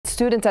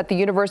Students at the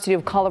University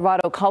of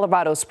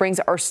Colorado Springs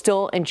are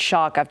still in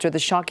shock after the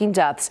shocking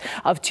deaths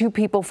of 2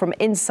 people from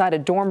inside a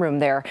dorm room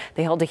there.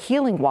 They held a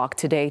healing walk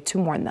today to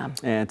mourn them.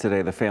 And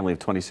today, the family of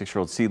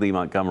 26-year-old Celie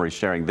Montgomery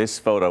sharing this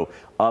photo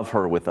of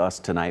her with us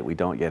tonight. We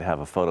don't yet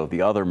have a photo of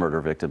the other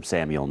murder victim,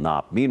 Samuel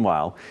Knopp.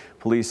 Meanwhile,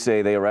 police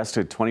say they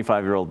arrested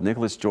 25-year-old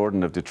Nicholas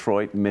Jordan of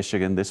Detroit,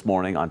 Michigan this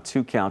morning on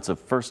 2 counts of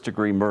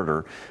first-degree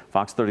murder.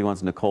 Fox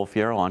 31's Nicole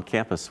Fierro on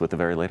campus with the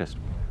very latest.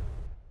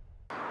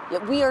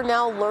 We are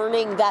now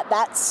learning that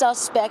that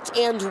suspect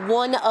and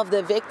one of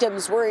the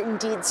victims were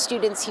indeed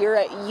students here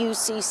at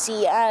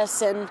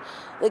UCCS, and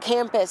the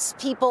campus,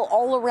 people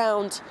all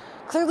around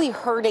clearly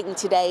hurting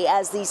today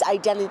as these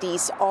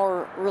identities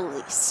are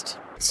released.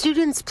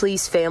 Students,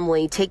 police,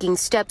 family taking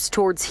steps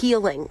towards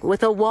healing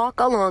with a walk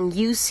along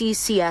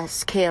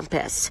UCCS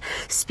campus.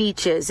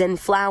 Speeches and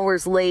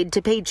flowers laid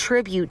to pay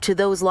tribute to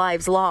those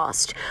lives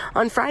lost.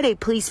 On Friday,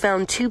 police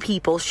found 2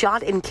 people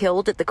shot and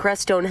killed at the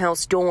Crestone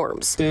House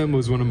dorms. Sam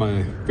was one of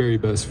my very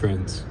best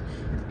friends.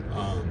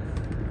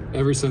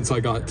 Ever since I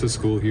got to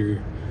school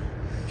here,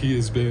 he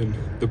has been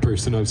the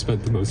person I've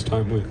spent the most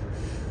time with.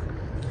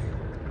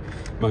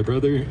 My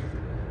brother,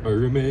 my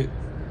roommate,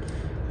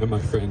 and my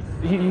friend.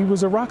 He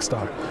was a rock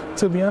star,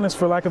 to be honest,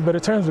 for lack of better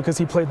terms, because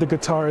he played the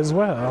guitar as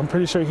well. I'm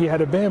pretty sure he had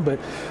a band, but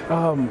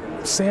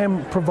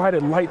Sam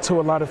provided light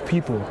to a lot of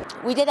people.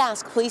 We did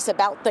ask police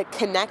about the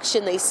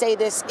connection. They say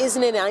this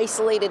isn't an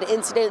isolated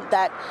incident,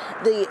 that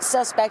the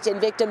suspect and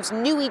victims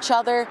knew each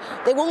other.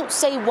 They won't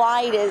say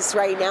why it is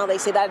right now. They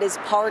say that is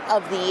part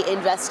of the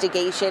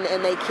investigation,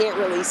 and they can't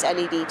release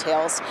any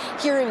details.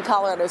 Here in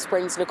Colorado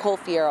Springs, Nicole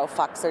Fierro,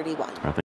 Fox 31.